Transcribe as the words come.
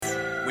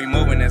We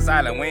moving in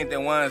silent. We ain't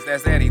the ones that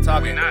said he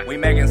talking. We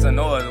making some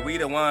noise. We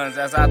the ones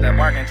that's out there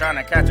barking, trying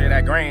to capture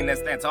that grain that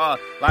stand tall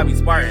like we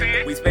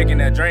sparking. We speaking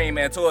a dream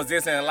into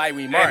existence like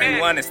we martin.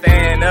 You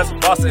understand us?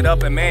 Boss it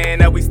up and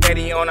man up. We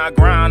steady on our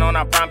grind, on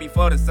our prime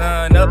before the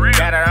sun up.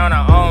 Got it on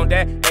our own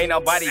that ain't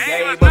nobody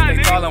gave us.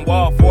 They calling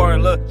wall for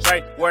look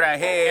straight where the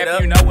head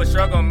up. You know what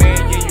struggle mean?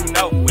 Yeah, you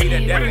know we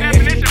the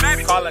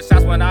definition. Calling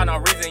shots without no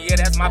reason. Yeah,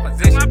 that's my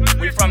position.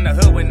 We from the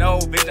hood with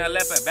no vision,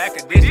 left and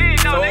back edition.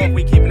 So if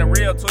we keeping it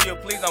real to you,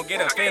 please don't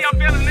get offended.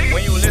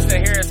 When you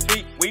listen, hear us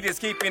speak, we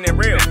just keeping it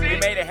real. We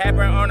made it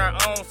happen on our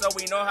own, so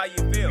we know how you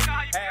feel.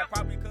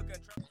 Probably cooking.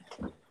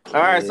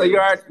 All right, so you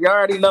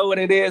already know what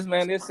it is,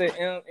 man. This is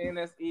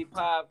NSE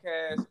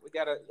podcast. We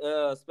got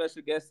a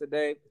special guest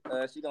today.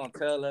 She gonna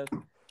tell us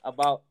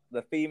about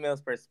the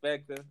female's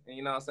perspective, and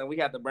you know what I'm saying, we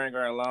have to bring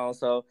her along.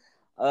 So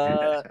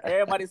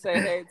everybody say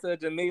hey to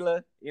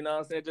Jamila. You know what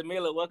I'm saying?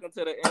 Jamila, welcome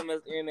to the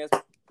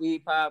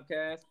NSE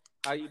podcast.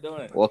 How you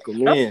doing?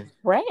 Welcome in.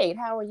 Great.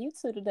 How are you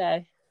two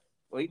today?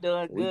 We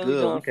doing good. We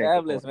doing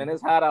fabulous, man.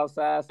 It's hot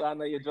outside, so I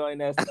know you're enjoying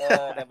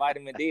that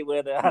vitamin D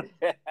weather out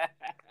there.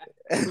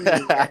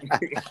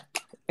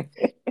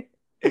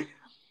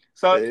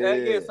 So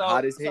today,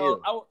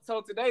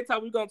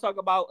 Tom, we're gonna talk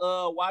about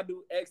why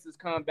do exes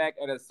come back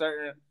at a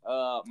certain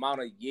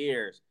amount of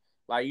years.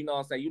 Like, you know what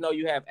I'm saying?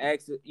 You have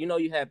exes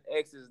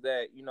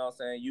that, you know what I'm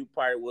saying, you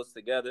probably was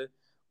together,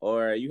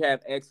 or you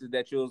have exes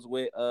that you was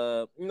with, you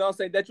know what I'm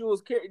saying, that you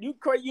was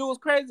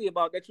crazy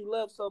about, that you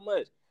love so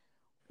much.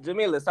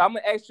 Jamila, so I'm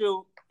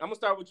gonna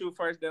start with you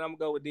first, then I'm gonna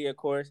go with D, of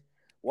course.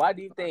 Why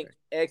do you think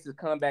exes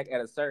come back at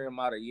a certain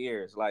amount of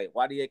years? Like,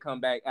 why do they come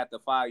back after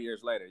 5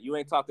 years later? You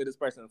ain't talked to this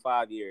person in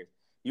 5 years.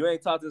 You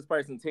ain't talked to this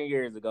person 10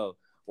 years ago.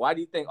 Why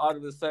do you think all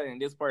of a sudden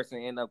this person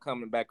end up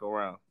coming back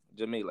around?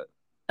 Jamila.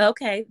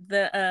 Okay,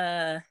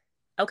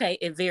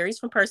 it varies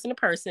from person to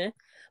person,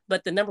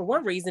 but the number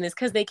one reason is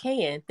because they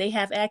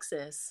have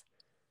access.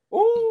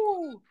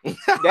 Ooh.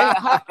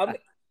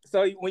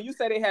 So when you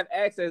say they have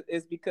access,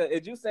 is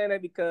you saying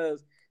that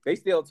because they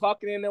still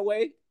talking in a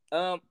way?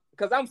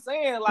 Because I'm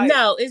saying, like,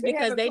 no, it's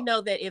because they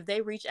know that if they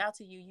reach out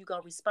to you, you're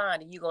gonna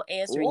respond and you're gonna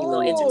answer and you're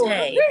gonna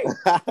entertain.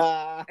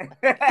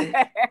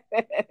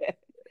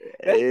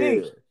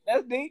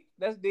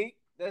 That's deep.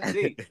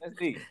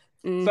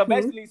 Mm-hmm. So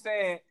basically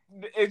saying,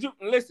 you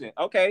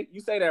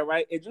say that,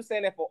 right? Is you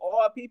saying that for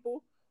all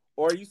people,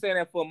 or are you saying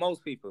that for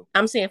most people?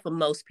 I'm saying for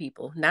most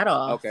people, not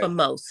all. Okay. For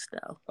most,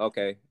 though.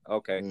 Okay.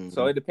 Mm-hmm.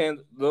 So it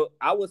depends. Look,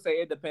 I would say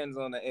it depends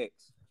on the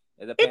ex.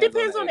 It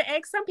depends on the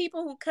ex. Some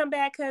people who come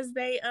back because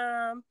they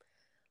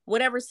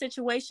whatever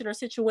situation or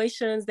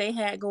situations they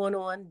had going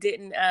on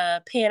didn't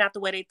pan out the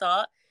way they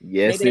thought.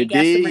 Yes, maybe they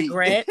got some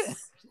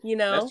regrets. You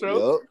know, that's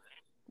true.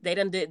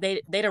 Yep.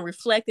 They done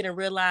reflected and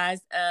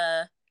realized,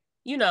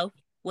 you know,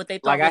 what they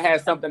thought. Like I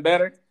had something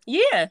better.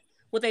 Yeah,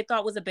 what they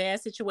thought was a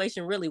bad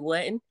situation really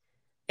wasn't,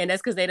 and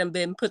that's because they done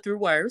been put through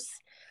worse,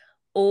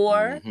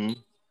 or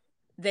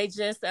they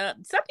just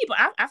some people.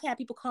 I've had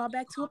people call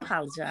back to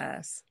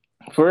apologize.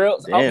 For real?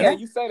 Damn. Okay,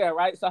 you say that,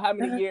 right? So how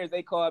many years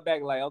they called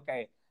back? Like,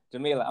 okay,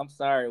 Jamila, I'm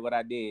sorry what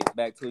I did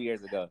back 2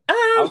 years ago.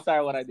 I'm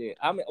sorry what I did.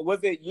 I mean, was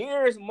it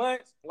years,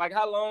 months? Like,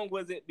 how long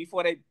was it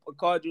before they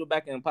called you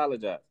back and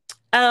apologized?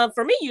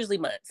 For me, usually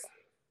months.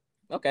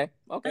 Okay.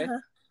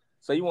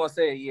 So you want to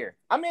say a year?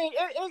 I mean,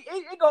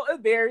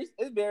 it varies.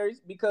 It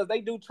varies because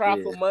they do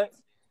try for months,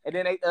 and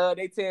then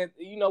they tend,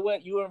 you know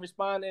what? You ain't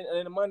responding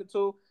in a month or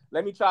two.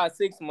 Let me try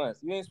 6 months.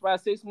 You ain't respond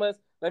 6 months.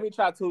 Let me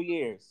try 2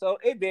 years. So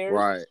it varies.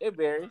 Right. It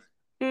varies.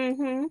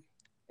 Mm-hmm.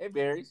 It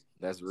varies.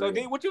 That's real. So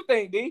D, what you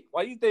think, D?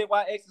 Why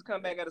exes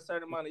come back at a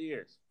certain amount of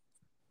years?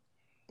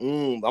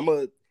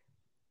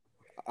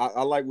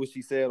 I like what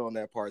she said on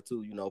that part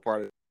too. You know,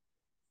 part of the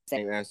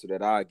same answer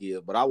that I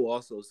give, but I will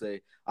also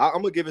say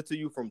I'm gonna give it to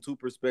you from two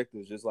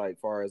perspectives. Just like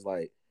far as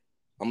like,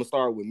 I'm gonna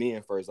start with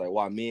men first. Like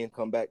why men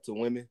come back to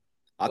women.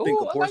 I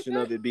think a portion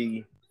of it be,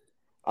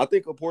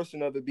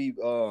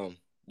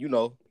 you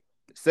know,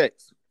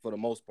 sex for the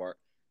most part.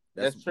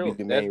 That's true.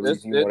 The main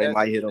reason they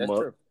might hit them up.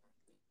 True.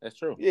 That's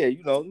true. Yeah,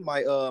 you know,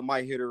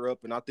 might hit her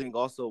up, and I think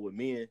also with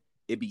men,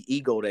 it be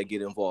ego that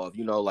get involved.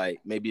 You know, like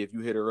maybe if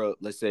you hit her up,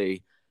 let's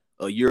say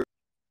a year,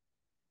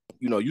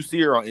 you know, you see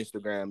her on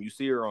Instagram, you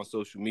see her on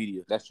social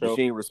media. That's true.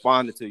 She ain't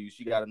responding to you.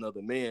 She got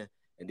another man,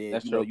 and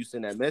then know you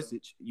send that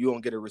message, you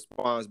don't get a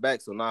response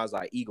back. So now it's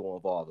like ego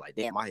involved. Like,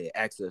 damn, I had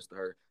access to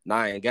her. Now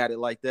I ain't got it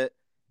like that.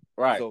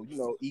 Right. So you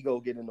know,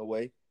 ego get in the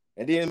way,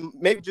 and then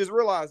maybe just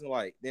realizing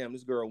like, damn,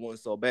 this girl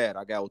wasn't so bad.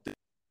 I got with this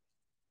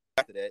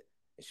after that.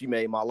 She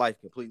made my life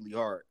completely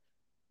hard.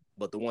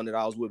 But the one that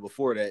I was with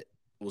before that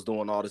was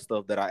doing all the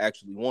stuff that I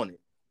actually wanted.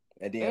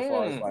 And then as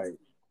far as like,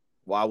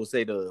 I would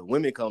say the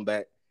women come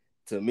back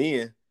to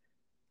men,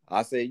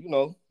 I say, you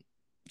know,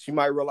 she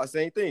might realize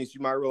same thing. She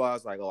might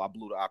realize like, oh, I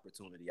blew the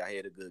opportunity. I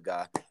had a good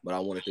guy, but I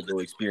wanted to go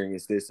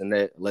experience this and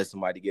that, let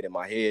somebody get in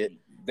my head.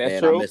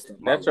 That's true.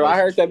 That's true. I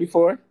heard that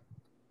before.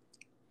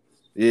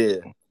 Yeah.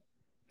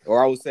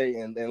 Or I would say,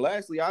 and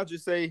lastly, I'll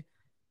just say,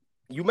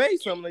 you made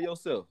something of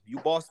yourself. You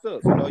bossed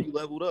up. You know, you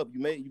leveled up.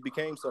 You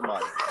became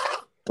somebody.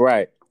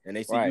 Right. and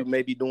they see you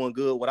maybe doing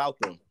good without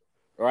them.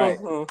 Right.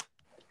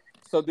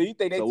 So do you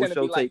think they tend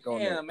to be like,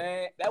 damn,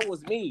 man, that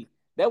was me.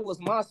 That was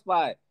my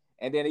spot.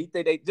 And then you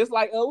think they just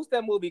like, what's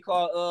that movie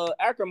called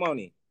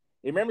Acrimony?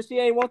 You remember she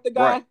ain't want the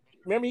guy? Right.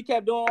 Remember he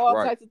kept doing all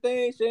types of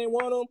things. She ain't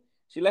want him.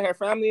 She let her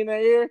family in her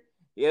ear.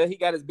 Yeah, he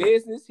got his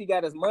business. He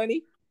got his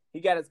money. He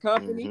got his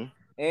company.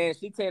 And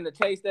she tended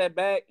to chase that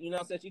back. You know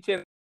what I'm saying? She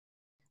tended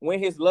to win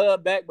his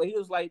love back. But he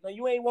was like, no,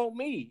 you ain't want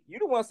me. You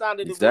the one signed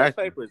the divorce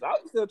papers. I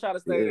was still trying to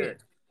stay there.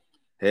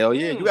 Hell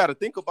yeah. You got to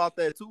think about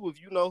that too.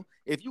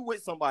 If you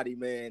with somebody,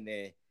 man,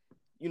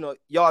 and,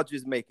 y'all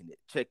just making it.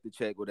 Check the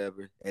check,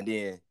 whatever. And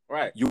then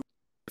you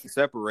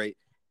separate.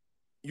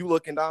 You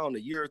looking down a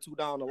year or two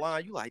down the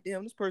line, you like,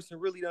 damn, this person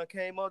really done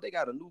came up. They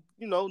got a new,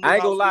 new I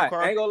ain't gonna lie.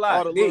 Car, I ain't gonna lie.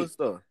 All the little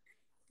stuff.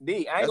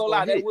 D, I ain't gonna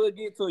lie. That would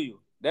get to you.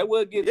 That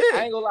would get. Yeah.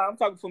 I ain't gonna lie. I'm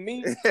talking for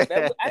me.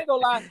 I ain't gonna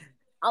lie.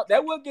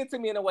 That would get to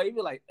me in a way. You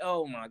be like,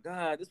 oh my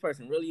God, this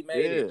person really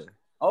made it.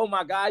 Oh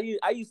my God,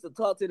 I used to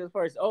talk to this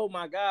person. Oh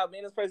my God,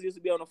 man, this person used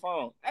to be on the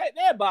phone.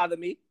 That bothered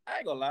me. I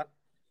ain't gonna lie.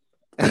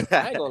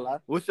 I ain't gonna lie.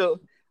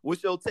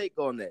 What's your take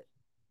on that?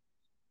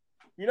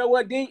 You know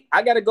what, D?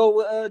 I gotta go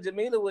with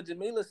Jamila. What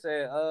Jamila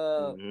said.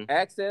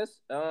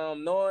 Access.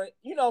 Knowing.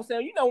 You know what I'm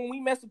saying? When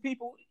we mess with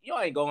people, you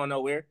ain't going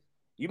nowhere.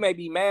 You may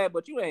be mad,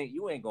 but you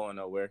ain't going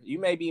nowhere. You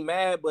may be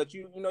mad, but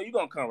you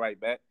gonna come right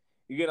back.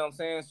 You get what I'm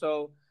saying?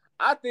 So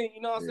I think,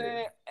 you know what I'm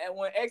saying? And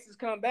when exes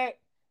come back,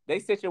 they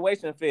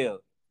situation failed.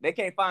 They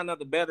can't find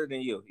nothing better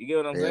than you. You get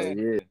what I'm saying?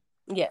 Yeah.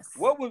 Yes.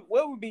 What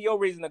would be your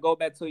reason to go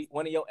back to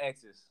one of your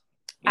exes?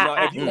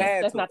 If you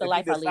had that's to, not the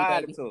life I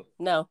lead, baby.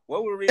 No.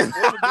 What would be your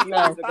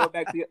reason to go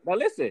back to your... Now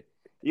listen,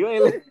 you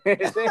ain't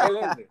listen.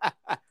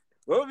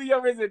 What would be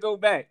your reason to go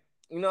back?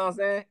 You know what I'm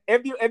saying?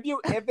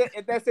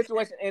 If that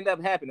situation end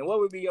up happening, what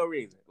would be your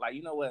reason? Like,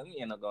 you know what? We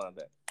end up going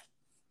back.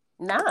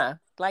 Nah,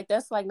 like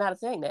that's like not a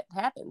thing that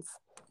happens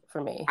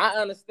for me. I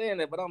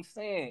understand that, but I'm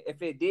saying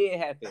if it did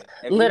happen,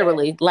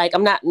 literally, like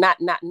I'm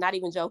not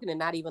even joking, and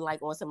not even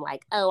like on some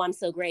like, oh, I'm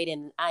so great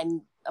and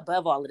I'm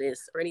above all of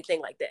this or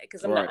anything like that,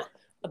 because I'm not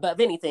above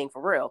anything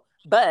for real.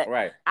 But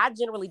I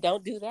generally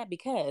don't do that,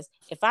 because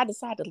if I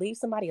decide to leave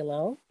somebody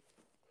alone,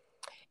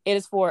 it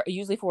is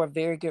usually for a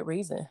very good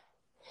reason,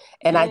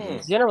 and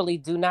I generally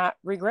do not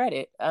regret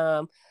it.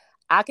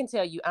 I can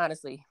tell you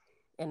honestly,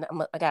 and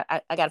I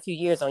got a few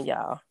years on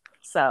y'all,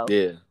 so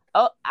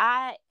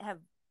I have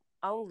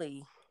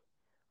only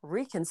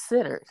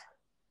reconsidered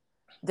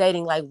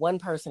dating like one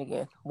person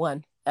again,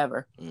 one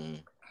ever.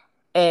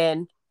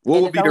 And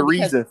what would be the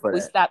reason for that?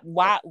 We stopped.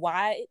 Why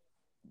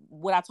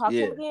would I talk to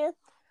him again?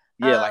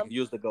 Yeah, like you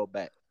used to go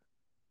back.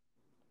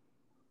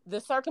 The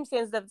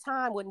circumstances at the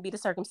time wouldn't be the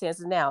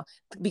circumstances now,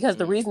 because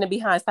the reason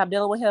behind stop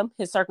dealing with him,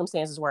 his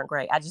circumstances weren't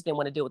great. I just didn't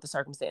want to deal with the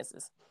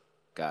circumstances.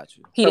 Got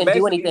you. He didn't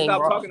do anything wrong.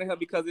 You stopped talking to him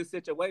because of his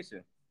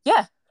situation.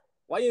 Yeah.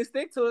 Why you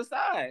stick to his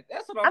side?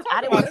 That's what I'm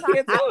talking about.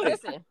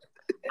 Listen,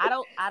 I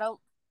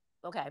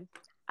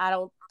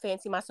don't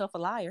fancy myself a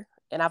liar,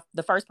 and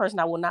the first person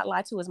I will not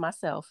lie to is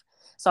myself.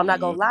 So I'm not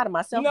gonna lie to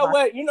myself. You know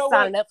what? I ain't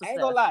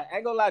gonna lie. I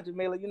ain't gonna lie,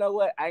 Jamila. You know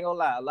what? I ain't gonna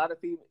lie. A lot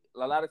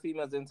of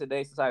females in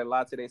today's society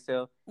lie to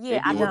themselves.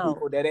 Yeah, I know.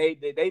 People that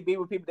they be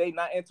with people they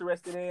not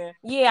interested in.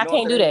 Yeah, I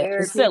can't do that.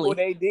 It's silly.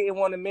 They didn't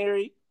want to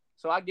marry.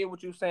 So I get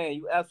what you're saying.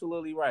 You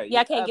absolutely right. Yeah,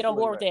 I can't get on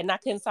board with that, and I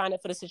couldn't sign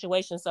up for the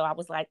situation. So I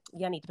was like,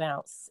 "Yeah, I need to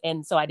bounce,"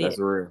 and so I did. That's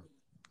real.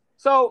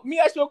 So me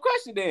ask you a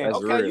question then. That's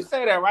okay, real. You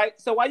say that, right?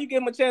 So why you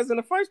give him a chance in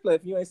the first place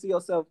if you ain't see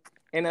yourself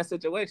in that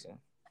situation?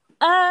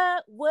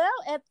 Well,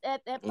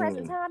 at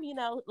present time,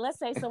 let's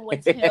say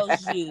someone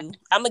tells you,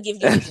 I'm gonna give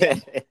you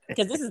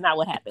because this is not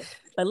what happened.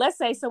 But let's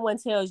say someone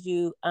tells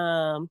you,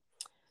 I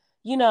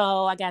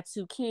got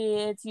 2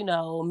 kids,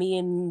 me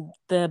and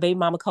the baby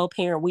mama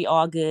co-parent, we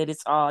all good.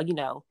 It's all,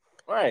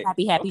 right.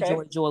 Happy,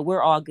 joy.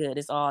 We're all good.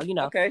 It's all,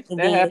 Okay, and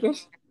that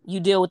happens. You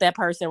deal with that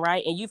person,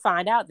 right? And you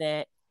find out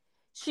that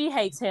she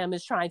hates him,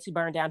 is trying to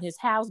burn down his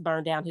house,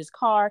 burn down his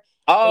car.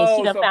 Oh, and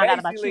she done found out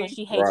about you, and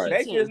she hates you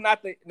basically too.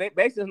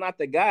 Basically, not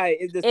the guy.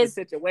 It's just the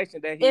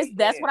situation that he.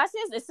 That's what I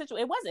said.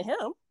 It wasn't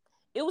him.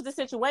 It was the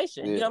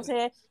situation. You know what I'm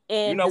saying?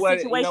 And the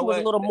situation was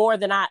a little more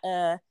than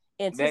I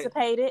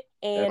anticipated.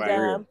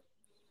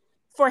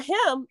 For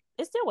him,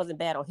 it still wasn't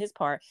bad on his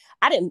part.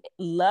 I didn't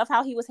love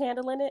how he was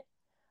handling it,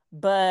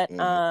 but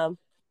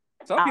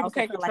some people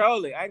can't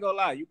control it. I ain't gonna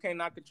lie. You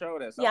cannot control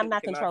that. I'm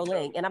not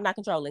controlling, and I'm not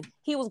controlling.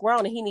 He was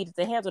grown, and he needed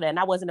to handle that, and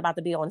I wasn't about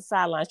to be on the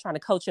sidelines trying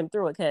to coach him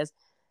through it, because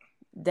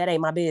that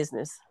ain't my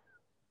business.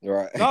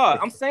 Right. No,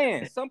 I'm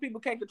saying some people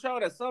can't control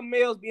that. Some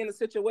males be in a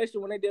situation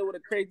when they deal with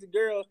a crazy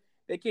girl,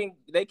 they can't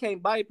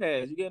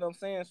bypass. You get what I'm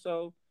saying?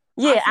 So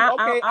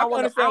I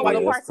want to part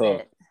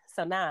that.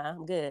 So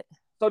I'm good.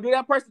 So did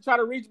that person try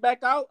to reach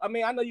back out? I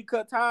mean, I know you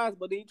cut ties,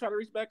 but did you try to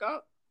reach back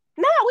out?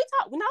 No,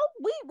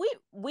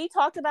 we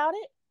talked about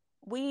it.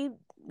 We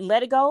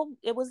let it go.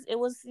 It was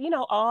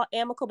all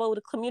amicable.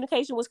 The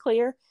communication was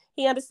clear.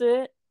 He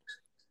understood.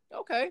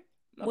 Okay.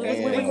 What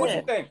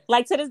you think?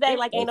 Like to this day,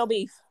 ain't no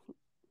beef.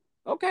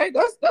 Okay,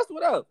 that's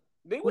what up.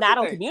 I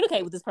don't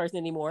communicate with this person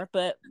anymore,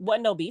 but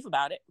wasn't no beef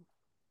about it.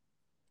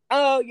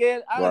 Oh yeah,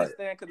 I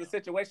understand because the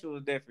situation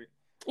was different.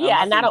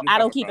 Yeah, and I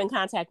don't keep in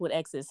contact with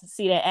exes.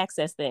 See that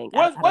access thing.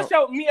 What's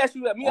your? Let me ask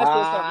you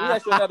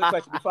another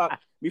question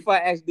before I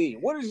ask D.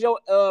 What is your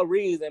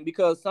reason?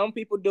 Because some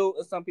people do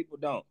and some people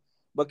don't.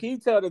 But can you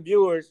tell the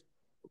viewers?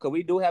 Because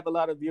we do have a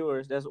lot of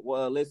viewers that's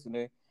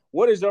listening.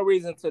 What is your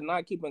reason to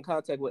not keep in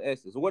contact with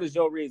exes? What is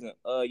your reason?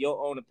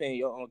 Your own opinion,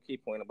 your own key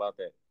point about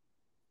that.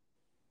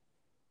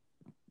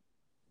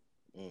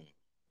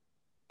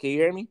 Can you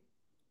hear me?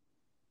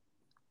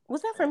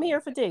 Was that for me or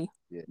for D?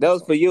 Yeah, that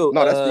was for you.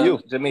 No, that's for you,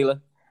 Jamila.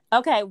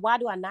 Okay, why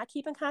do I not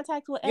keep in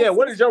contact with exes? Yeah,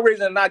 what is your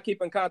reason to not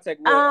keep in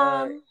contact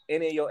with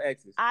any of your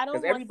exes? I don't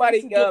want everybody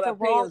them to get the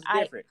wrong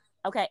different.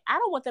 Okay, I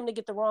don't want them to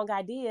get the wrong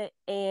idea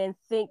and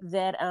think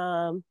that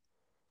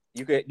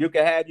you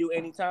can have you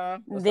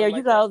anytime. There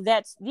you go.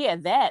 That's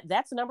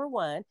number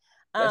one.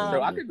 That's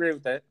true. I can agree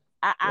with that.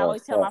 I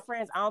always tell my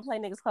friends I don't play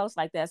niggas close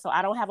like that. So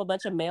I don't have a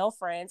bunch of male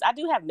friends. I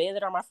do have men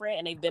that are my friend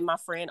and they've been my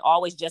friend,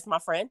 always just my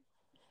friend.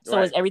 So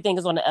as everything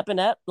is on the up and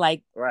up,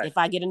 like if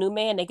I get a new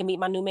man, they can meet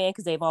my new man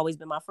because they've always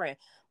been my friend.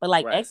 But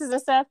like exes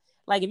and stuff,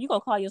 like if you're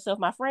gonna call yourself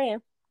my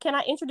friend, can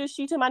I introduce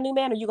you to my new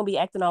man or you gonna be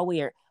acting all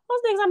weird?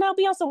 Most things I know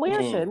be on some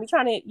weird shit. Me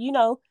trying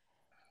to,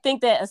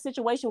 think that a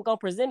situation gonna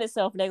present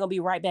itself and they're gonna be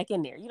right back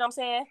in there. You know what I'm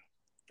saying?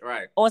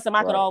 Right. Or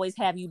somebody could always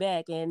have you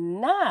back and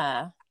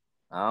nah.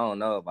 I don't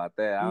know about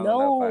that. I don't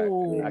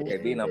know if I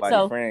can't be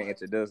nobody's friend.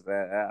 Introduce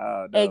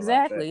that.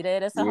 Exactly.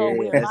 That's a whole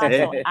weird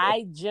vibe. So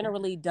I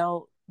generally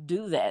don't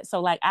do that.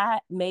 So like I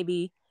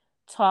maybe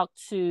talk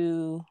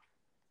to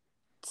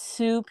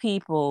 2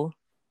 people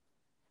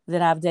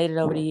that I've dated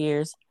over the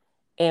years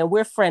and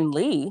we're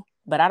friendly,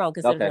 but I don't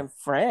consider them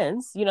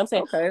friends. You know what I'm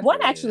saying? Okay.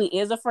 One actually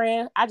is a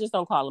friend. I just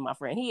don't call him my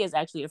friend. He is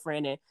actually a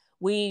friend and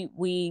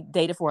we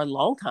dated for a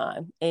long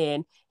time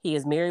and he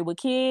is married with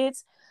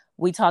kids.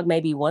 We talk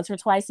maybe once or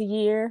twice a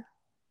year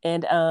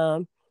and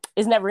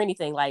it's never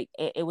anything like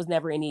it was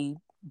never any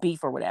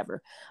beef or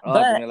whatever.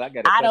 But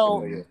I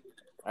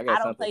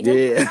don't play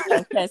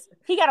because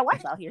he got a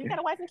wife out here. He got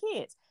a wife and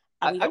kids.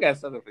 I got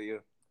something for you.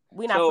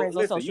 We're not friends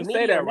on social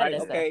media. You say that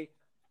right?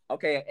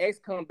 Okay. An ex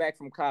come back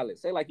from college.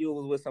 Say like you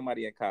was with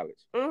somebody in college.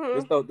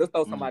 Just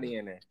throw somebody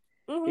in there.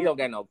 He don't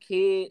got no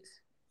kids.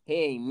 He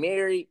ain't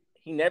married.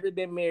 He never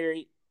been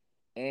married,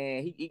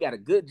 and he got a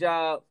good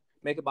job,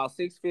 make about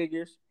 6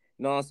 figures.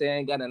 You know what I'm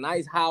saying? Got a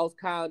nice house,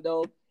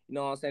 condo. You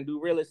know what I'm saying? Do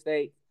real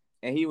estate,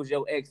 and he was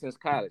your ex since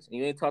college. And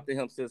you ain't talked to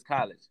him since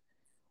college.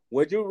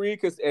 Would you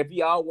because if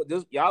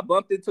y'all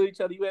bumped into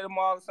each other, you at a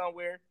mall or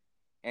somewhere,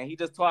 and he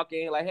just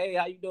talking like, "Hey,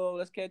 how you doing?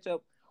 Let's catch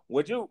up."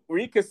 Would you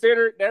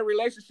reconsider that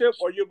relationship,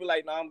 or you'll be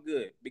like, "No, I'm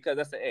good," because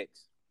that's an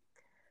ex?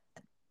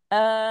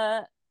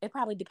 It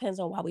probably depends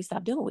on why we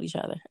stopped dealing with each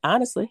other,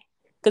 honestly.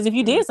 Because if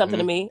you did something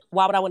to me,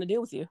 why would I want to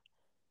deal with you?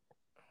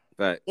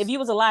 Right. If you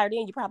was a liar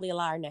then, you're probably a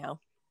liar now,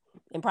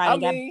 and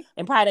probably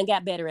done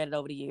got better at it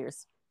over the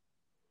years.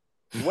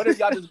 What if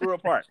y'all just grew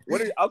apart? You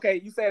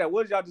say that.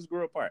 What if y'all just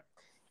grew apart?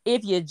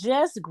 If you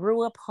just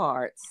grew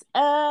apart,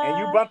 and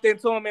you bumped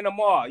into him in the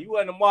mall, you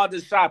were in the mall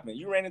just shopping.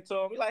 You ran into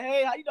him. You're like,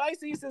 "Hey, how you doing? I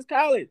see you since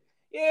college."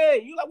 Yeah,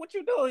 you like what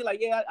you doing? He's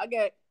like, "Yeah,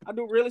 I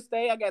do real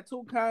estate. I got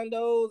 2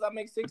 condos. I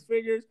make 6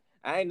 figures.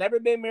 I ain't never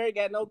been married.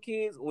 Got no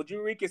kids." Would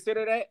you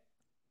reconsider that?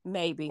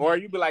 Maybe. Or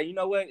you be like, "You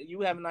know what?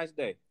 You have a nice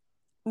day."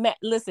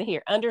 Listen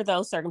here, under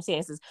those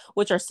circumstances,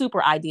 which are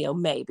super ideal,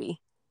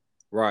 maybe.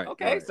 Right.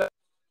 Okay, so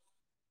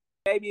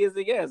maybe is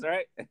a yes,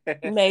 right?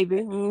 Maybe.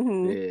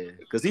 Mm-hmm. Yeah,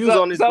 because he was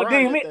on his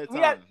grind at that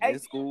time in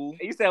school.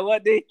 You said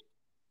what, D?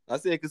 I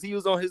said because he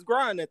was on his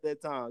grind at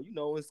that time,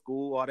 in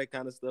school, all that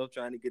kind of stuff,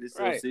 trying to get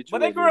himself situated. But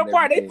they grew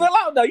apart. They fell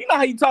out though. You know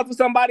how you talk to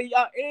somebody,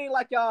 y'all. It ain't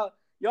like y'all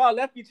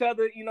left each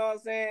other. You know what I'm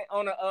saying?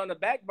 On the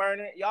back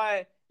burner.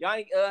 Y'all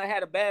ain't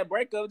had a bad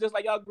breakup. Just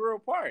like y'all grew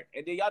apart,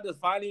 and then y'all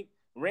just finally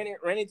ran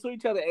into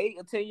each other 8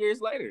 or 10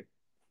 years later.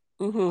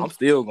 I'm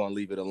still gonna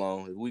leave it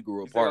alone if we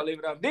grew apart. Leave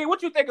it up. D,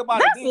 what you think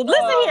about it? D?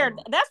 Listen here.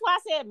 That's why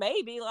I said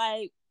maybe.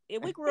 Like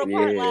if we grew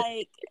apart,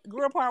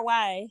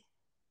 why?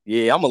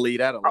 Yeah, I'm gonna leave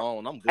that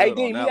alone. I'm good. Hey,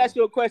 D, let me ask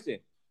you a question.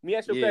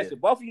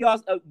 Both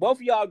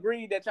of y'all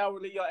agreed that y'all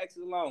would leave your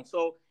exes alone.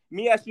 So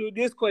me ask you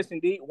this question,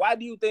 D. Why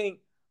do you think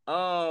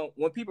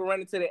when people run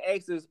into the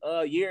exes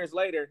years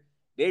later,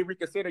 they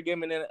reconsider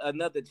giving it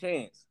another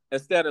chance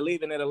instead of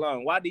leaving it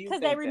alone? Why do you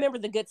think? Because they remember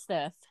the good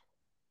stuff.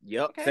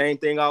 Yep, okay. Same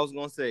thing I was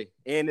gonna say.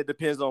 And it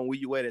depends on where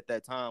you at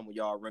that time when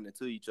y'all run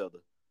into each other.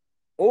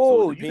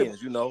 Oh, so it depends,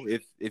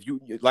 if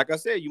you like I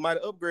said, you might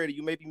have upgraded,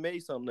 you maybe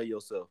made something of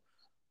yourself.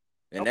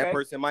 And that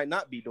person might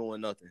not be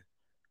doing nothing.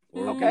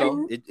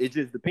 Or, it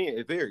just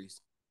depends. It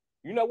varies.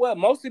 You know what?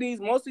 Most of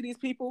these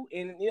people,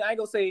 and I ain't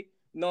gonna say,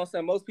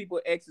 most people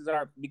exes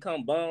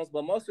become bums,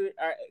 but most of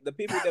the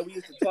people that we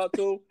used to talk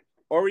to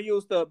or we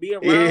used to be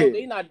around,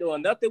 they not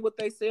doing nothing with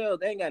themselves.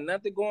 They ain't got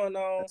nothing going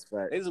on.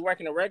 They just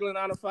working a regular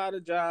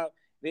 9-to-5 job.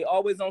 They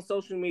always on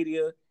social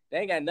media. They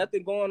ain't got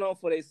nothing going on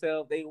for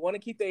themselves. They want to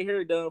keep their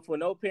hair done for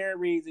no apparent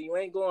reason. You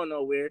ain't going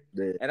nowhere.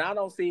 Yeah. And I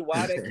don't see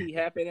why that keep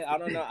happening. I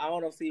don't know. I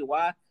don't see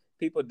why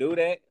people do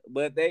that,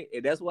 but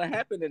that's what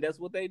happened and that's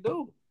what they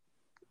do.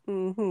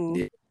 Mm-hmm.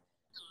 Yeah.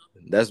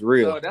 That's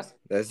real. So that's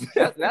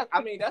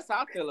I mean, that's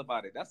how I feel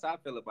about it.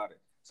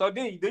 So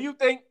D, do you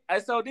think?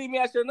 So D, let me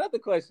ask you another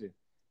question.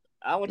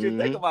 I want you to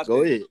think about this.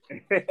 Go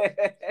ahead.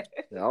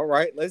 All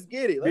right, let's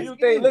get it.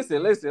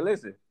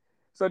 Listen.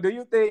 So do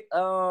you think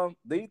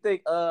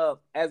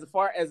as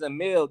far as a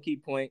male key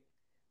point,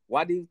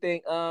 why do you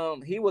think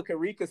he would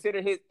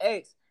reconsider his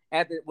ex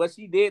after what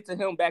she did to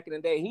him back in the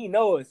day? He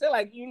knows. Say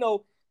like,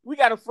 we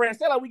got a friend.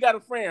 Say like we got a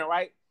friend,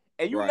 right?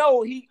 And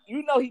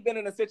he been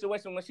in a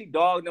situation when she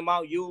dogged him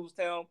out, used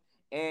him,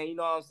 and you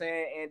know what I'm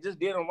saying, and just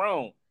did him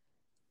wrong.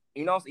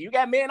 You know, so you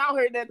got men out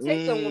here that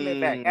take them women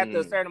back after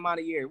a certain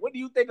amount of years. What do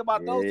you think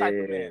about those type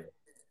of men?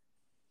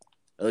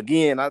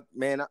 Again, I'm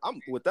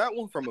with that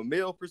one from a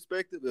male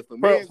perspective. If a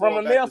man from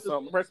a male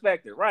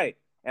perspective, right?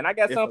 And I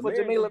got something for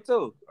Jamila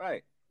too,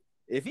 right?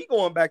 If he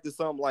going back to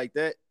something like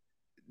that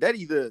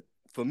either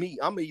for me,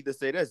 I'm gonna either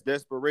say that's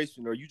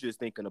desperation or you just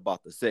thinking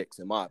about the sex.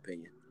 In my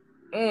opinion,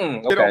 okay.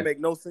 It don't make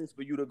no sense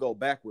for you to go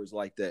backwards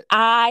like that.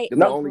 I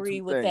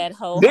agree with that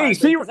whole. She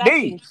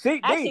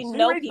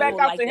reached back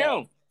out to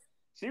him.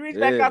 She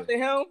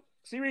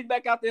reached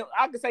back out to him.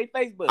 I could say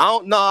Facebook.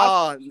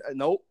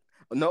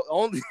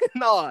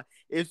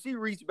 If she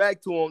reached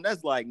back to him,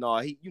 that's like,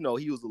 he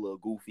was a little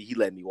goofy. He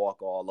let me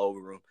walk all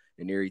over him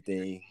and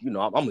everything.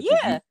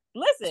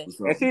 Listen.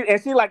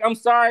 And she like, I'm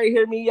sorry,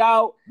 hear me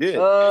out.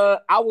 Yeah.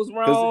 I was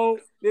wrong,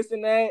 this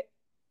and that.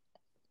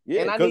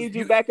 Yeah, and I need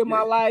you back in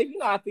my life. You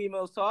know how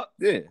females talk.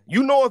 Yeah.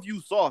 If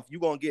you soft, you're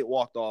going to get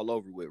walked all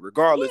over with,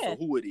 regardless of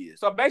who it is.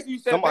 So basically,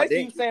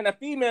 you saying a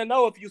female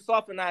know if you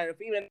soft or not. A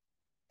female.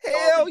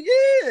 Hell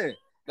yeah.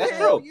 That's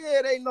true.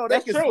 Yeah, they know.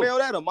 They can smell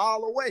that a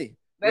mile away.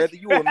 Whether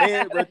you a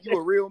man, whether you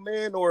a real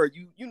man, or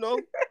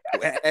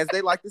as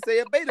they like to say,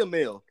 a beta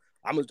male.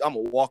 I'm gonna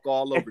walk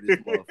all over this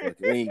motherfucker.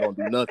 We ain't gonna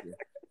do nothing.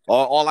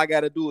 All I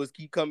gotta do is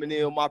keep coming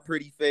in with my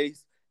pretty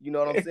face. You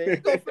know what I'm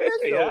saying? Go finesse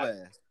your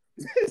ass.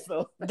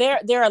 So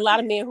there are a lot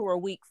of men who are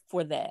weak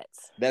for that.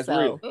 That's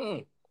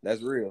real.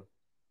 That's real.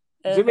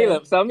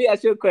 Jamila, so let me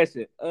ask you a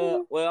question.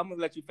 Well, I'm gonna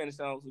let you finish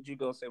on what you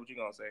gonna say.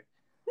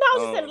 No, I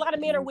just said a lot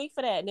of men are weak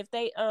for that, and if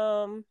they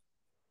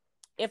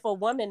if a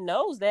woman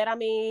knows that, I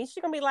mean,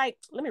 she's gonna be like,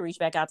 let me reach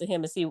back out to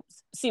him and see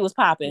what's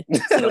popping,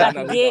 see what I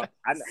can get,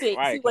 see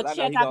what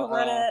check I can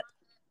run up.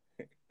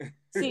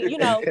 See,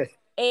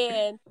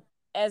 and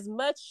as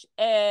much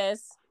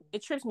as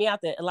it trips me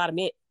out that a lot of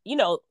men,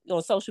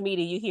 on social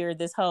media, you hear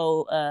this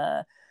whole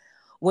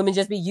women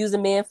just be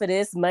using men for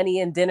this money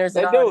and dinners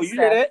and all this stuff.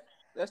 Hear that?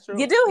 That's true.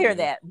 You do hear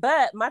that,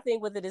 but my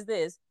thing with it is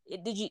this: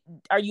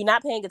 are you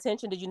not paying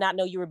attention? Did you not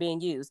know you were being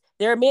used?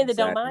 There are men that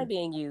don't mind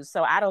being used,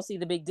 so I don't see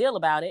the big deal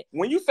about it.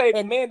 When you say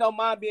men don't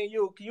mind being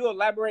used, can you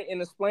elaborate and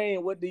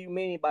explain what do you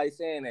mean by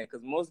saying that?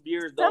 Because most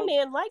viewers don't. Some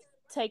men like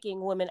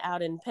taking women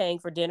out and paying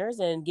for dinners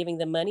and giving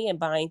them money and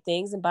buying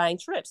things and buying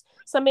trips.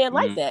 Some men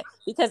like that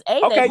because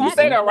you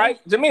say that,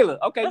 right, Jamila?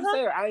 Okay, you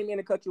say that. I ain't mean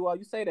to cut you off.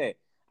 You say that.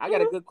 I got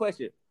a good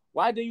question.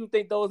 Why do you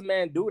think those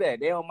men do that?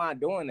 They don't mind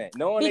doing that.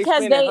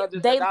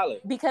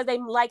 Because they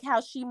like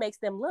how she makes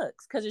them look.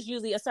 Because it's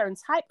usually a certain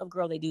type of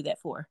girl they do that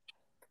for.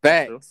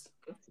 Facts.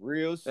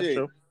 Real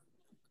shit.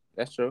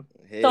 That's true.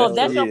 So if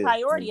that's your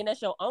priority and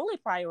that's your only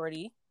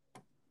priority,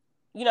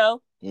 a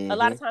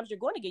lot of times you're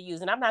going to get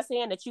used. And I'm not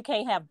saying that you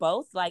can't have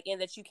both,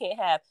 and that you can't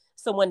have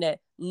someone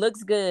that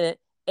looks good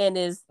and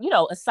is,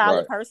 a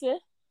solid person.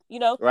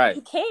 Right.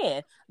 You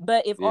can.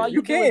 But if all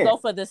you do is go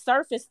for the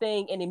surface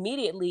thing and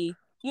immediately,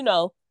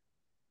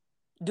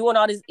 doing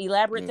all this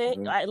elaborate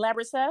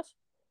stuff,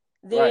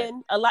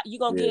 then you're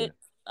gonna get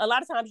a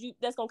lot of times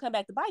that's gonna come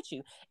back to bite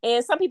you.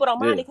 And some people don't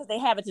mind it because they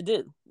have it to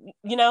do,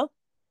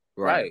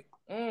 Right.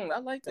 I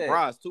like that.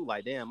 Surprised too,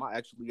 like damn, I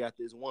actually got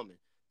this woman.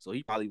 So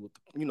he probably would,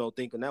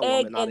 thinking that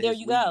woman. And there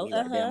you go.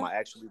 Like, damn, I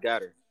actually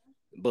got her.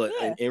 But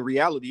in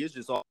reality, it's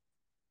just all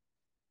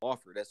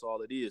offer. That's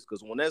all it is.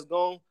 Because when that's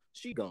gone,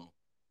 she gone.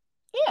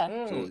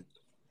 Yeah. So,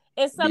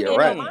 and some men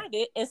don't mind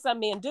it, and some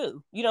men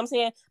do. You know what I'm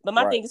saying? But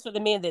my thing is for the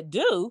men that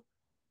do,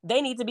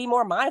 they need to be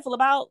more mindful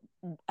about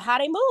how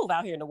they move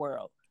out here in the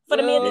world. For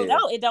the men that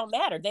don't, it don't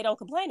matter. They don't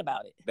complain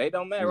about it. They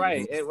don't matter,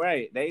 right?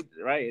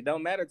 It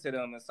don't matter to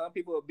them, and some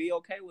people will be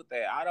okay with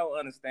that. I don't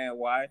understand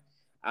why.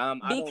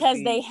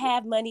 Because they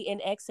have money in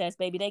excess,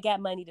 baby. They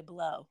got money to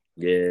blow.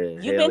 Yeah,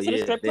 you've been to the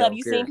strip club.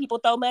 You seen people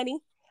throw money.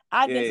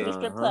 I've been to the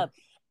strip club,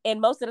 and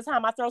most of the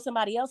time I throw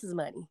somebody else's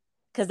money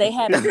because they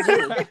have it to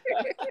do.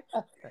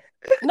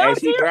 No,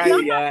 she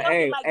crying, y'all.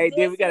 Hey,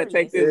 D, we gotta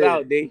take this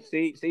out, D.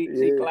 She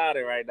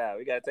clouded right now.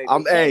 We gotta take this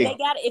out.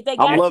 If they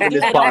got I'm loving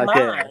this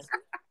podcast.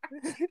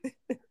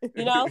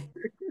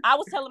 I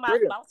was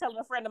telling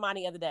a friend of mine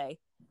the other day.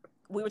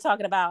 We were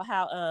talking about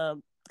how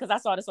because I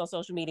saw this on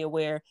social media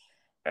where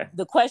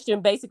the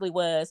question basically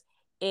was,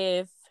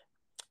 if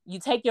you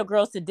take your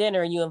girls to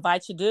dinner and you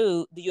invite your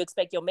dude, do you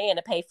expect your man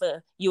to pay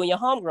for you and your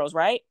homegirls,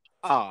 right?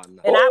 Oh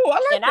no. And I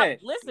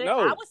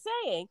was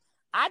saying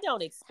I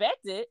don't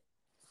expect it.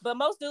 But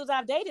most dudes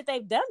I've dated,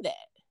 they've done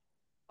that.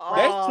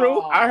 That's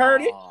true. I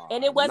heard it.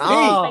 And it wasn't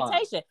an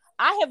expectation.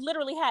 I have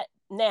literally had,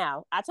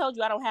 now, I told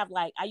you I don't have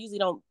I usually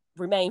don't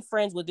remain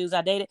friends with dudes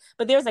I dated.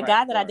 But there's a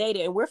guy that I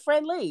dated and we're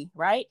friendly,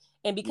 right?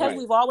 And because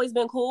we've always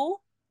been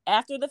cool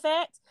after the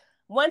fact,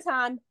 one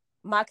time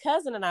my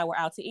cousin and I were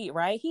out to eat,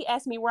 right? He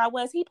asked me where I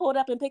was. He pulled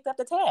up and picked up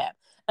the tab.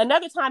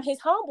 Another time, his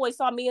homeboy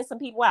saw me and some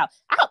people out.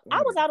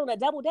 I was out on a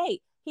double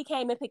date. He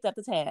came and picked up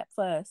the tab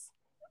for us.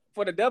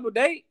 For the double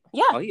date?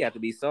 Yeah. Oh, he had to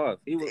be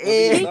soft.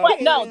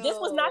 No, this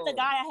was not the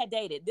guy I had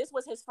dated. This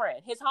was his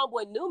friend. His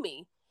homeboy knew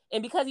me.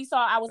 And because he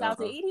saw I was out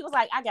to eat, he was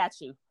like, I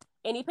got you.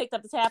 And he picked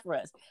up the tab for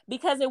us.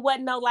 Because it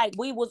wasn't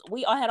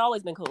we all had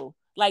always been cool.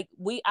 Like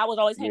I was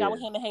always hang out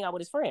with him and hang out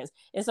with his friends.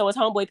 And so his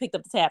homeboy picked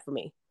up the tab for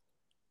me.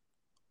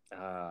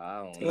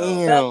 I don't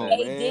know. But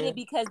they did it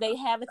because they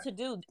have it to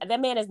do. That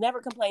man has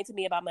never complained to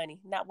me about money.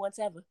 Not once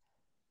ever.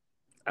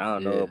 I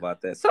don't know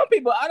about that. Some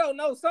people, I don't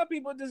know. Some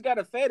people just got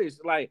a fetish.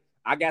 Like,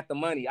 I got the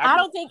money. I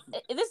don't think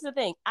this is the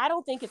thing. I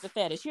don't think it's a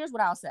fetish. Here's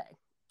what I'll say.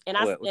 And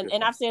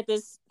I've said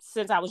this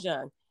since I was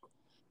young.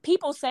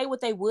 People say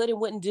what they would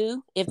and wouldn't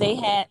do if they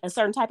had a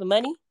certain type of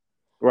money.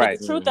 Right.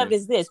 But the truth of it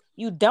is this: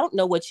 you don't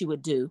know what you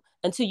would do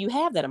until you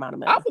have that amount of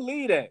money. I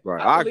believe that.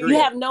 Right. I agree.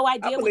 You have no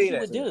idea what you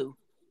would do.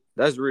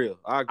 That's real.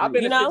 I agree. I've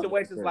been in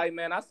situations like,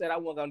 man, I said I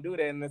wasn't gonna do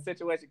that, and the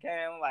situation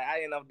came. Like,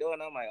 I ended up doing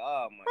it. I'm like,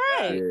 oh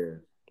my god. Yeah.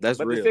 That's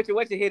but real. The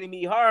situation hitting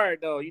me hard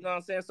though. You know what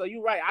I'm saying? So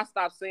you're right. I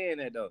stopped saying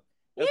that though.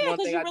 That's because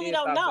you really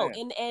don't know,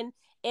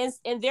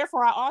 and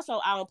therefore I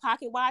don't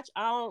pocket watch.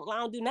 I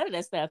don't do none of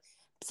that stuff.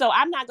 So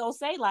I'm not gonna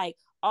say like,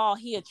 oh,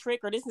 he a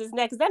trick or this and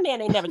that, because that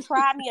man ain't never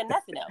tried me or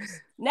nothing else.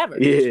 Never.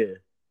 Yeah.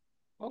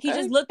 Okay. He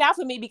just looked out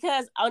for me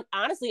because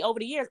honestly, over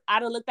the years, I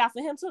done looked out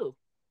for him too.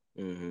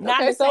 Mm-hmm.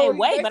 Not in the same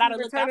way, but I done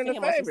looked out for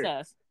him on some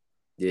stuff.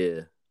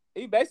 Yeah.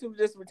 He basically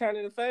just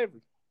returning the favor.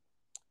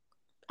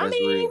 I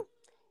mean, real.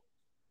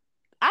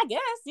 I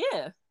guess,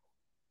 yeah.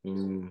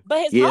 Mm.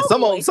 But his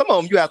some of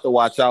them you have to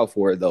watch out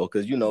for it though,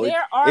 because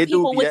there are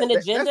people with an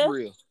agenda. That's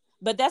real.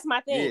 But that's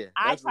my thing. Yeah,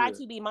 I try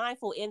to be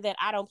mindful in that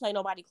I don't play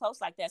nobody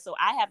close like that. So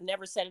I have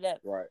never set it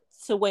up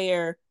to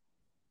where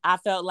I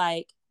felt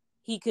like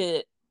he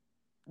could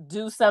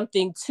do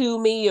something to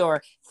me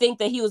or think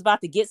that he was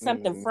about to get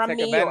something from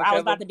me or I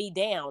was about to be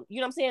down. You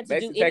know what I'm saying? To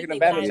basically do anything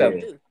that I didn't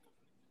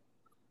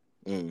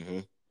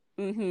do.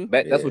 Mm-hmm.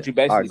 That's what you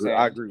basically said.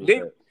 I agree with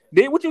that.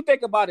 D, what you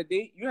think about it,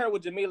 D? You heard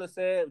what Jamila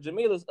said.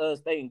 Jamila's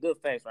staying good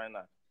face right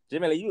now.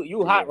 Jamila,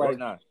 you hot right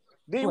now.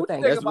 D, what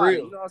you think about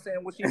it? You know what I'm saying?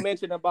 What she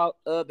mentioned about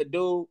the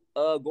dude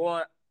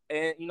going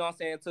and you know what I'm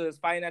saying to his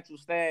financial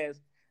status,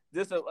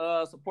 just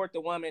to support the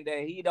woman that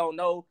he don't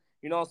know,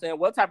 you know what I'm saying,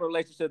 what type of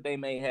relationship they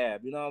may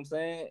have. You know what I'm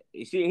saying?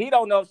 He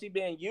don't know if she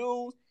being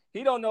used.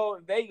 He don't know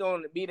if they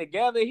gonna be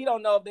together. He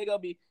don't know if they gonna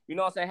be, you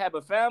know what I'm saying, have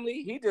a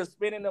family. He just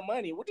spending the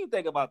money. What do you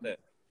think about that?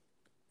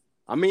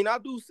 I mean, I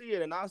do see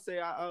it, and I say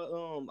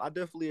I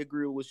definitely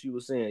agree with what she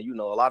was saying. You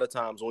know, a lot of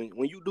times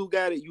when you do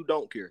got it, you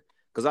don't care.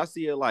 Because I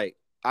see it like,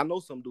 I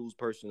know some dudes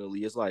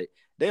personally, it's like,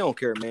 they don't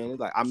care, man. It's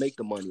like, I make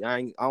the money.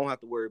 I don't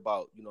have to worry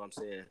about, you know what I'm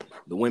saying,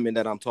 the women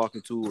that I'm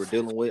talking to or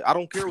dealing with. I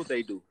don't care what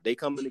they do. They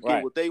come in to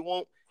get what they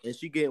want, and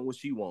she getting what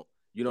she want.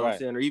 You know what I'm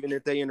saying? Or even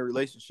if they in a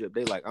relationship,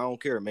 they like, I don't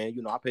care, man.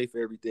 You know, I pay for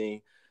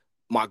everything.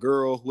 My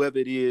girl, whoever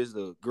it is,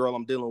 the girl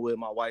I'm dealing with,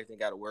 my wife, ain't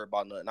got to worry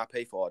about nothing. I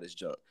pay for all this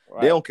junk.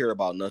 They don't care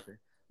about nothing.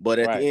 But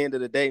at the end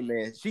of the day,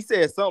 man, she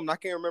said something. I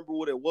can't remember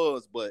what it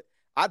was, but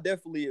I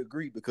definitely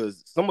agree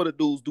because some of the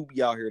dudes do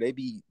be out here. They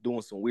be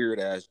doing some weird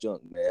ass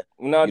junk, man.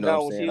 No, you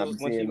know when she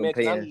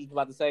mentioned, I'm just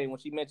about to say, when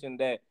she mentioned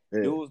that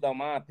dudes don't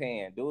mind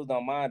paying, dudes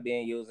don't mind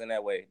being used in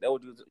that way. That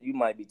what you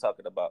might be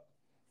talking about.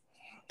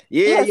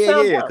 Yeah.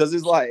 Because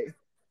it's like,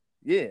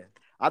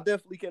 I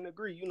definitely can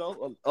agree. You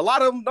know, a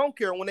lot of them don't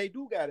care when they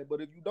do got it, but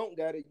if you don't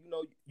got it, you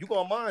know, you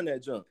gonna mind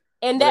that junk.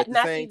 And that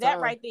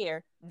right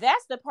there,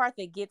 that's the part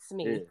that gets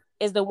me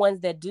is the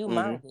ones that do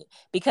mind it.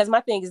 Because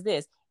my thing is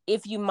this: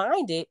 if you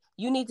mind it,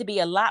 you need to be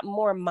a lot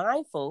more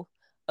mindful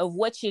of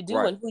what you do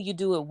and who you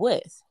do it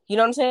with. You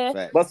know what I'm saying?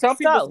 Right. But some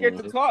people scared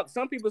to talk.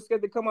 Some people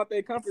scared to come out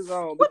their comfort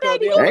zone because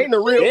they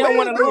don't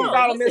want to lose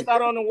out and miss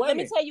out on the women. Let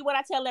me tell you what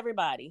I tell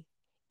everybody: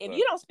 if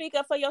you don't speak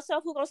up for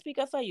yourself, who's gonna speak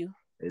up for you?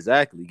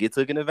 Exactly. Get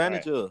taken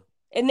advantage of.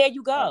 And there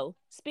you go.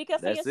 Speak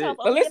up for yourself.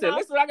 But listen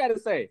what I gotta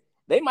say.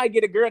 They might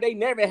get a girl they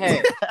never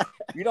had.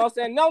 You know what I'm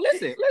saying? No,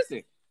 listen.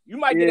 You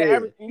might get an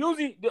average.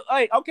 Usually,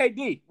 hey, okay,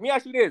 D, let me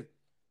ask you this.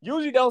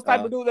 Usually those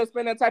type of dudes that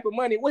spend that type of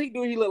money, what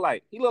he look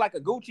like? He look like a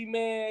Gucci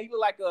man. He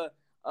look like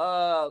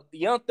a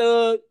Young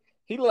Thug.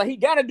 He look like he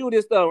got to do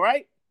this stuff,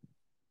 right?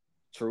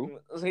 True.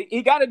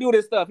 He got to do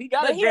this stuff. He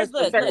got to dress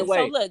a certain way.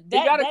 So look, he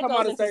got to come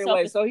out a certain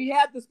way. So he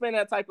had to spend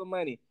that type of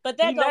money. But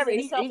that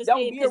he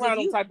don't be around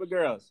them type of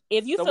girls.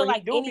 If you feel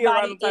like anybody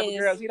around them type of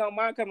girls, he don't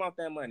mind coming off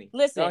that money.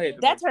 Listen,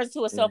 that turns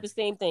to a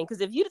self-esteem thing.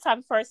 Because if you're the type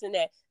of person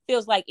that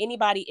feels like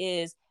anybody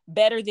is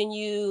better than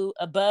you,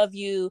 above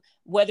you,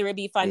 whether it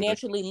be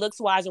financially,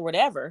 looks-wise, or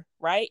whatever,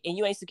 right? And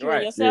you ain't secure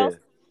in yourself,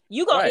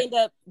 you gonna end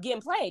up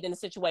getting played in a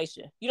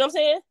situation. You know what I'm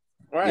saying?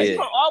 Right. You're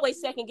gonna always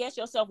second guess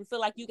yourself and feel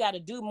like you got to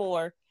do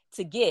more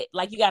to get,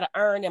 like you got to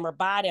earn them or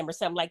buy them or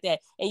something like that,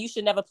 and you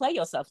should never play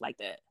yourself like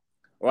that.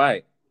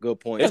 Right. Good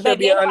point. There should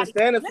be an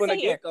understanding from the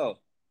get-go.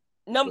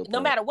 no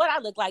matter what I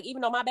look like,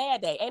 even on my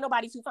bad day, ain't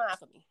nobody too fine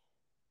for me.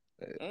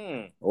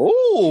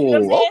 Oh, you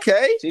know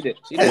okay. She did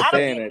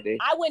saying that day.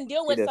 I wouldn't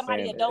deal with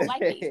somebody that don't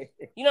like me.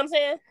 You know what I'm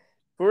saying?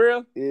 For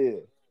real? Yeah.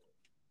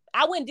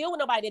 I wouldn't deal with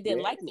nobody that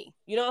didn't like me.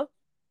 You know?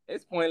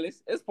 It's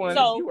pointless.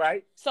 So, you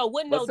right. So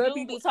wouldn't no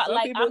dude be talking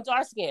like I'm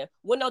dark skinned?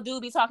 Wouldn't no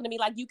dude be talking to me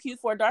like you cute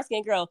for a dark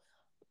skinned girl?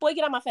 Boy,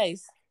 get out my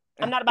face.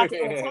 I'm not about to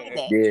entertain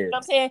that. You know what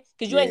I'm saying?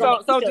 Because you ain't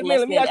gonna. So Jamil,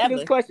 let me ask you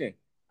this question.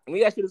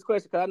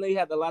 Because I know you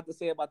have a lot to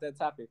say about that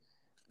topic.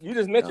 You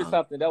just mentioned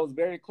something that was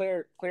very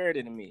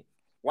clarity to me.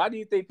 Why do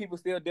you think people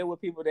still deal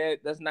with people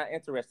that's not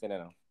interested in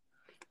them?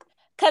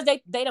 Because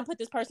they done put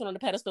this person on the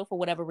pedestal for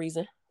whatever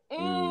reason,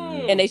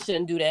 and they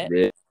shouldn't do that.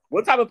 Yeah.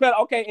 What type of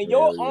pedestal? Okay, in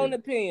your own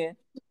opinion,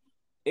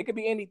 it could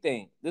be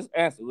anything. Just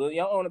answer. Well,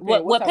 your own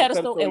opinion. What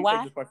pedestal and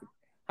why?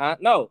 Huh?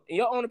 No, in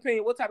your own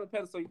opinion, what type of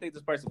pedestal you think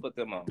this person put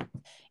them on?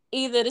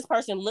 Either this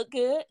person look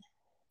good,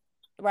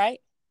 right?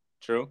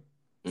 True.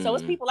 So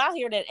it's people out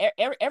here that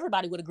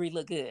everybody would agree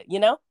look good. You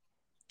know?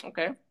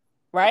 Okay.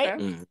 Right.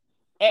 Okay.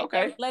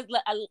 Okay.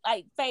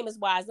 Like famous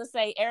wise, let's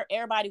say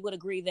everybody would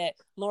agree that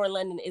Lauren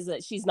London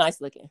she's nice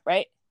looking,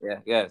 right? Yeah.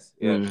 Yes.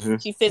 Mm-hmm.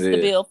 She fits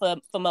the bill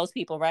for most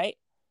people, right?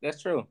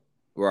 That's true.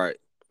 Right.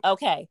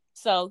 Okay.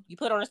 So you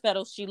put on her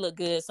pedal, she look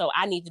good, so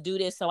I need to do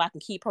this so I can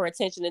keep her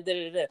attention and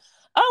da-da-da.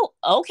 Oh,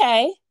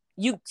 okay.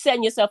 You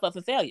setting yourself up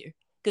for failure.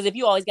 Because if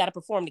you always got to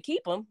perform to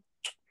keep them,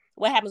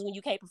 what happens when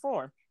you can't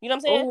perform? You know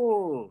what I'm saying?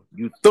 Ooh,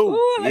 you threw.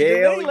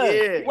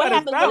 Yeah. What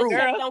happens when the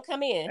check don't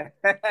come in?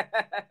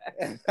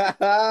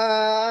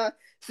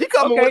 She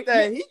coming with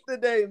that heat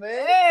today,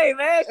 man. Hey,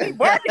 man, she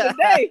working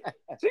today.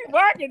 She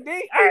working,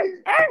 D.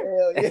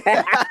 Hell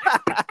yeah.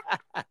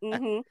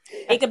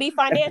 It could be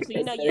financial.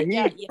 You know,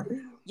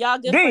 y'all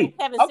good friends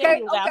having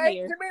savings out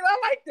here. Jamil, I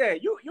like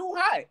that. You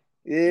hot.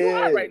 Yeah. You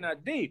hot right now,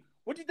 D.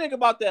 What you think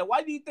about that?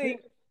 Why do you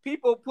think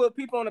people put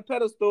people on a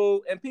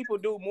pedestal and people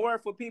do more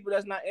for people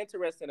that's not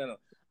interested in them?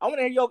 I want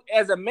to hear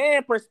as a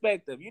man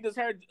perspective. You just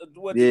heard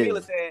what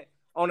Jamila said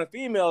on a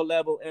female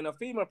level and a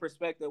female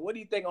perspective. What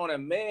do you think on a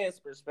man's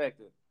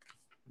perspective?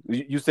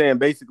 You saying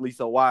basically,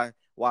 so why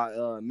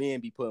men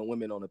be putting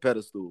women on a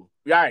pedestal?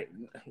 Right.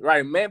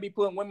 Men be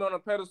putting women on a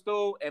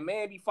pedestal, and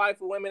men be fighting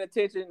for women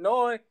attention,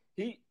 knowing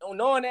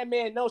that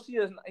man knows she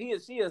is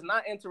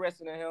not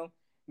interested in him.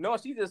 No,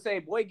 she just say,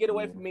 boy, get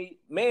away from me.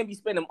 Man be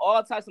spending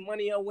all types of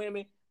money on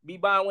women, be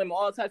buying women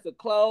all types of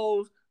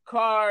clothes,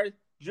 cars,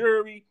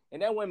 jewelry,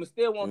 and that woman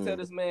still won't tell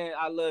this man,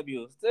 I love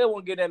you. Still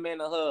won't give that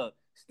man a hug.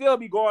 Still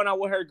be going out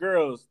with her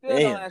girls. Still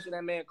don't answer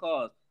that man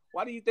calls.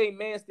 Why do you think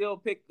men still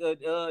pick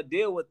a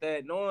deal with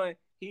that, knowing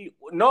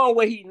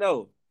what he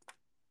knows?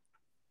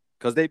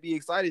 Because they be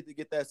excited to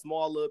get that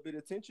small little bit of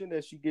attention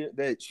that she give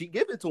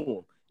it to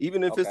him,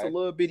 even if it's a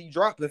little bitty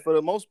drop. And for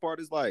the most part,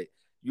 it's like,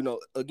 you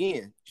know,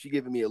 again, she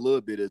giving me a little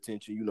bit of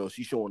attention. You know,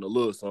 she showing a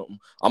little something.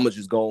 I'm gonna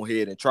just go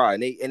ahead and try.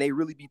 And they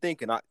really be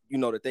thinking, that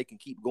they can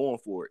keep going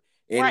for it.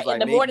 And right.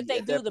 Like, and the more that they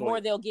do, the more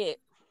they'll get.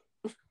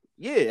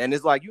 Yeah, and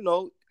it's like, you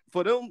know,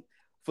 for them,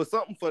 for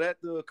something for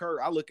that to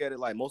occur, I look at it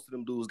like most of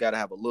them dudes got to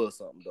have a little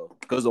something though,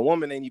 because a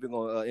woman ain't even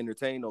gonna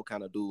entertain no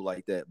kind of dude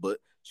like that. But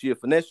she'll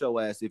finesse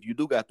your ass if you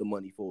do got the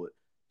money for it.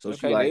 So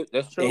she like,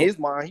 that's true. In his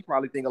mind, he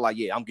probably thinking like,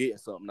 yeah, I'm getting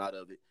something out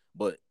of it,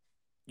 but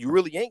you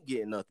really ain't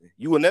getting nothing.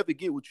 You will never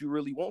get what you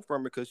really want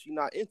from her because she's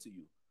not into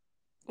you.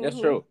 That's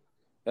true.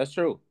 That's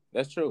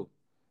true.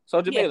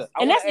 So Jamila,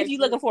 and that's if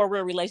you're looking for a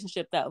real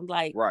relationship though.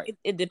 Like, right.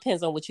 It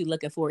depends on what you're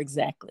looking for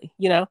exactly.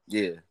 You know.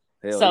 Yeah.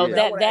 So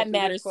that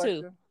matters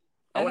too.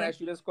 I want to ask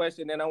you this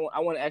question, and I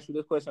want to ask you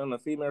this question on a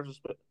female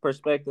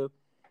perspective,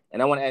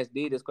 and I want to ask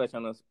D this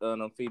question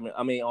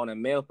on a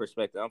male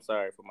perspective. I'm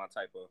sorry for my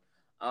typo.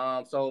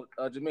 So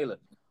Jamila,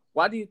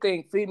 why do you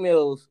think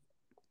females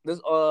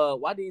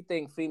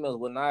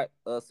will not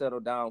settle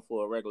down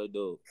for a regular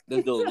dude?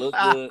 This dude look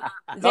good.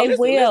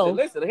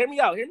 Listen, hear me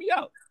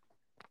out.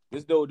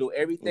 This dude do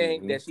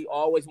everything that she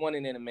always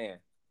wanted in a man.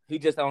 He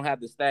just don't have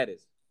the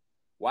status.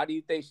 Why do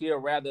you think she'll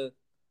rather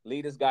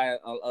leave this guy,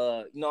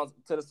 to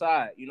the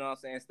side? You know what I'm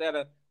saying? Instead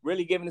of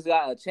really giving this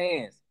guy a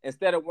chance,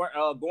 instead of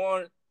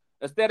going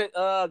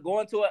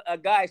to a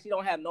guy she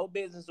don't have no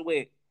business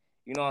with,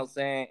 you know what I'm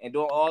saying, and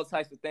doing all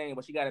types of things,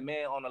 but she got a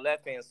man on the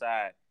left hand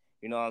side,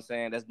 you know what I'm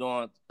saying, that's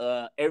doing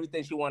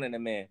everything she wanted in a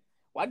man.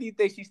 Why do you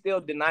think she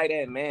still deny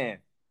that man?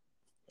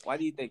 Why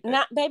do you think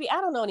that? Baby,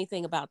 I don't know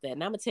anything about that,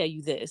 and I'm gonna tell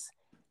you this.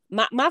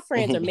 My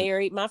friends are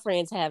married. My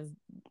friends have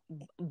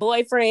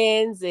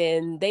boyfriends,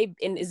 and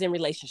is in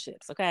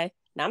relationships. Okay,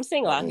 now I'm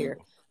single out here,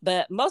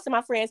 but most of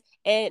my friends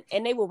and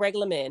they were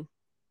regular men.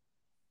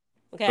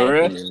 Okay. For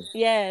real?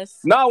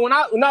 Yes. No, when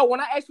I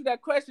asked you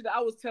that question,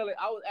 I was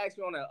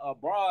asking on a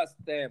broad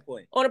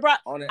standpoint. I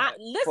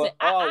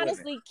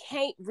honestly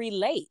can't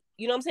relate.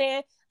 You know what I'm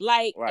saying?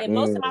 Like, and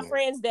most of my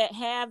friends that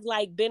have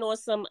like been on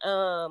some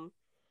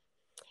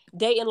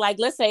dating, like,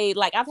 let's say,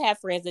 like, I've had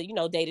friends that, you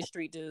know, dated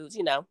street dudes.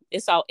 You know,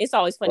 it's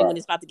always funny when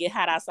it's about to get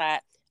hot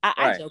outside.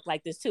 I joke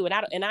like this too,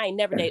 and I ain't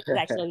never dated.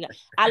 Actually,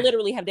 I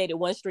literally have dated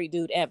one street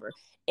dude ever,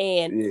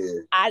 and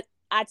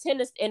I tend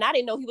to, and I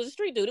didn't know he was a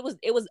street dude.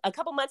 It was a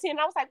couple months in, and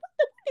I was like, what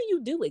do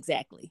you do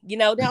exactly? You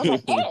know, then I was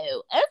like,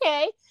 oh,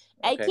 okay.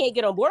 I can't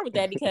get on board with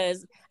that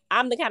because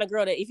I'm the kind of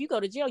girl that if you go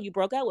to jail, you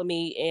broke up with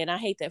me, and I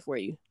hate that for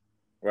you.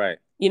 Right.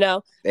 You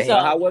know? So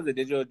how was it?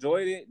 Did you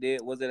enjoy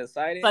it? Was it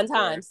exciting? Fun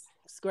times. Or?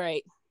 It's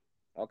great.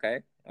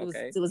 Okay. It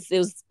was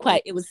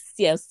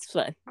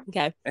fun.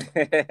 Okay.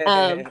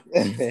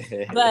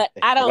 But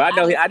I don't.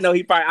 Well, I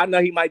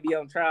know he might be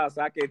on trial,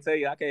 so I can't tell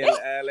you. I can't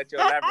let you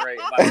elaborate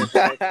about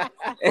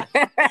it.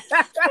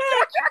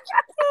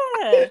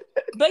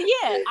 But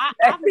yeah,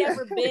 I've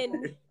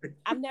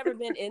never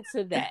been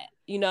into that.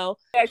 You know.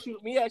 Let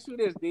me ask you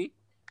this, D.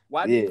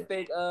 Why do you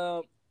think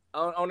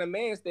on a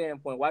man's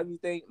standpoint, why do you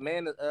think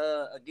men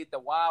get the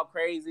wild,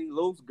 crazy,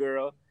 loose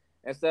girl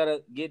instead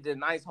of get the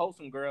nice,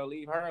 wholesome girl,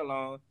 leave her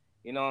alone?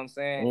 You know what I'm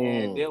saying?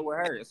 And deal with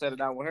her and settle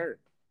down with her.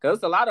 Because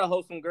it's a lot of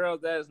wholesome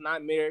girls that's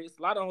not married. It's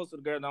a lot of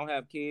wholesome girls that don't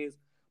have kids.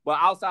 But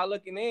outside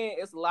looking in,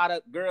 it's a lot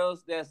of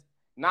girls that's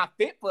not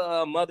fit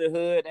for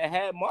motherhood that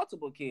have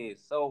multiple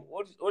kids. So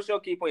what's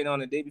your key point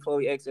on it, D, before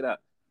we exit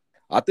out?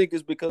 I think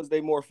it's because they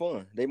more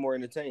fun. They more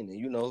entertaining.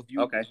 You know,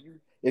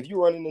 if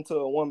you running into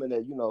a woman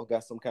that, you know,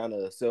 got some kind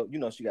of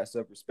she got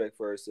self-respect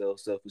for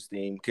herself,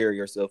 self-esteem, carry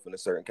herself in a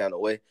certain kind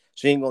of way,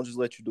 she ain't gonna just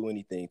let you do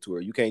anything to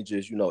her. You can't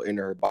just,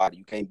 enter her body.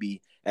 You can't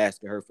be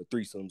asking her for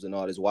threesomes and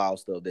all this wild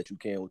stuff that you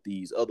can with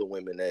these other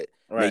women that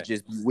may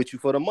just be with you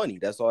for the money.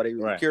 That's all they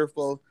really care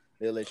for.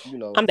 They'll let you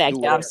know. I'm back,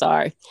 y'all. I'm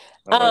sorry.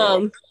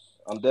 I'm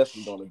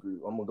definitely gonna agree.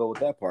 I'm gonna go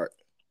with that part.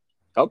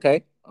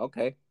 Okay.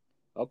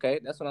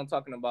 That's what I'm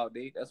talking about,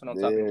 D. That's what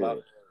I'm talking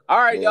about. All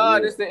right, y'all.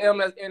 This is the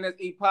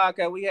MSNSE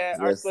podcast. We had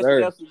our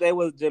special guest today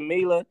was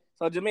Jamila.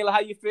 So, Jamila,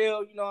 how you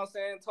feel? You know what I'm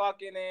saying?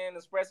 Talking and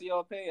expressing your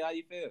opinion. How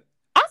you feel?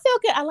 I feel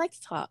good. I like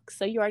to talk,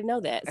 so you already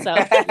know that. So,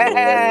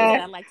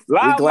 I like to talk.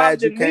 We're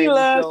glad you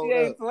Jamila. She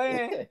ain't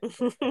playing.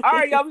 All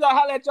right, y'all. We gonna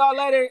holler at y'all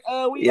later.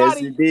 Yes,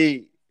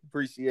 indeed.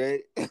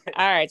 Appreciate it.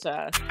 All right,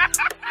 y'all. We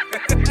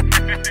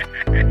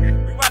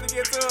about to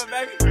get to it,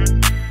 baby.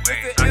 We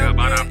ain't talking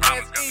about our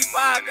problems.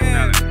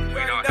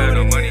 We don't have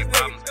no money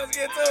problems. Let's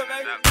get to it,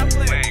 baby.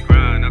 We ain't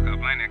crying, no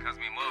complaining, cause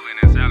we moving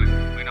in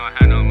silence. We don't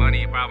have no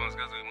money problems,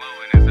 cause we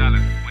moving in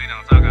silence. We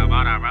don't talk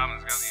about our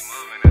problems, cause we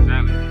moving in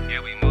silence.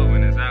 Yeah, we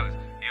moving in silence.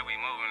 Yeah, we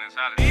moving in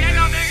silence. Yeah,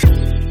 no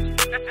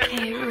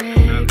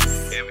nigga.